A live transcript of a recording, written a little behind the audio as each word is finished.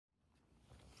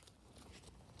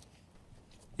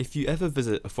If you ever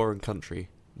visit a foreign country,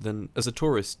 then as a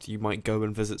tourist you might go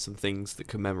and visit some things that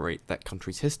commemorate that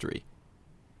country's history.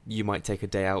 You might take a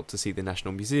day out to see the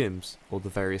national museums, or the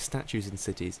various statues in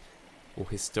cities, or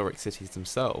historic cities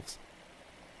themselves.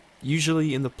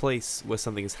 Usually in the place where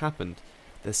something has happened,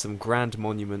 there's some grand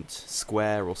monument,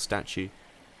 square or statue,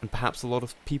 and perhaps a lot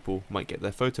of people might get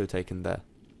their photo taken there.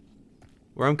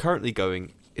 Where I'm currently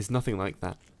going is nothing like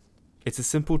that. It's a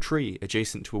simple tree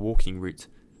adjacent to a walking route.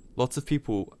 Lots of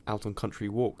people out on country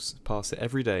walks pass it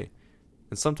every day,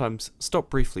 and sometimes stop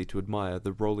briefly to admire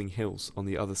the rolling hills on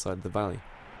the other side of the valley.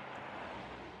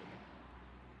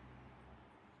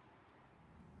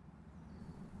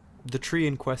 The tree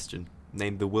in question,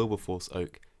 named the Wilberforce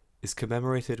Oak, is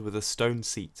commemorated with a stone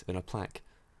seat and a plaque.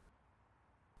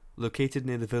 Located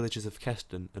near the villages of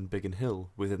Keston and Biggin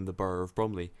Hill within the borough of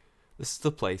Bromley, this is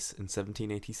the place in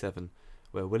 1787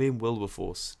 where William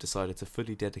Wilberforce decided to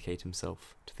fully dedicate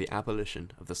himself to the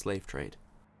abolition of the slave trade.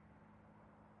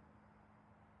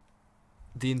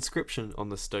 The inscription on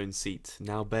the stone seat,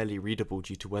 now barely readable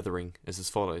due to weathering, is as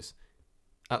follows.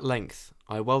 At length,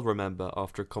 I well remember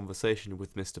after a conversation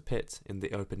with Mr. Pitt in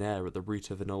the open air at the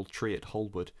root of an old tree at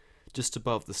Holwood, just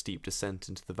above the steep descent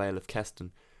into the Vale of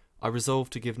Keston, I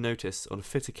resolved to give notice on a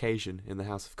fit occasion in the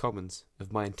House of Commons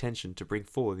of my intention to bring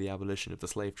forward the abolition of the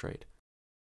slave trade.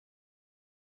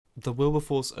 The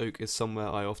Wilberforce Oak is somewhere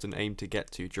I often aim to get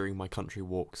to during my country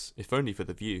walks, if only for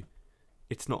the view.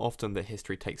 It's not often that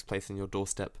history takes place on your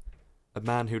doorstep. A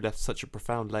man who left such a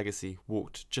profound legacy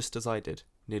walked just as I did,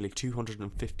 nearly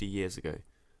 250 years ago.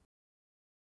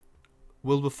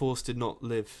 Wilberforce did not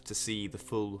live to see the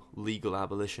full legal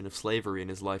abolition of slavery in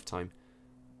his lifetime.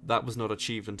 That was not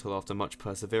achieved until after much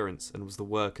perseverance and was the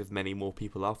work of many more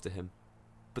people after him.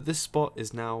 But this spot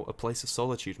is now a place of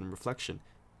solitude and reflection.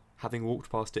 Having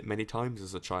walked past it many times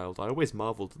as a child, I always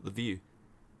marvelled at the view.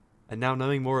 And now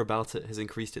knowing more about it has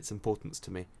increased its importance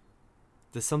to me.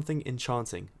 There's something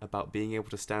enchanting about being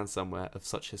able to stand somewhere of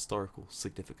such historical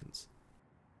significance.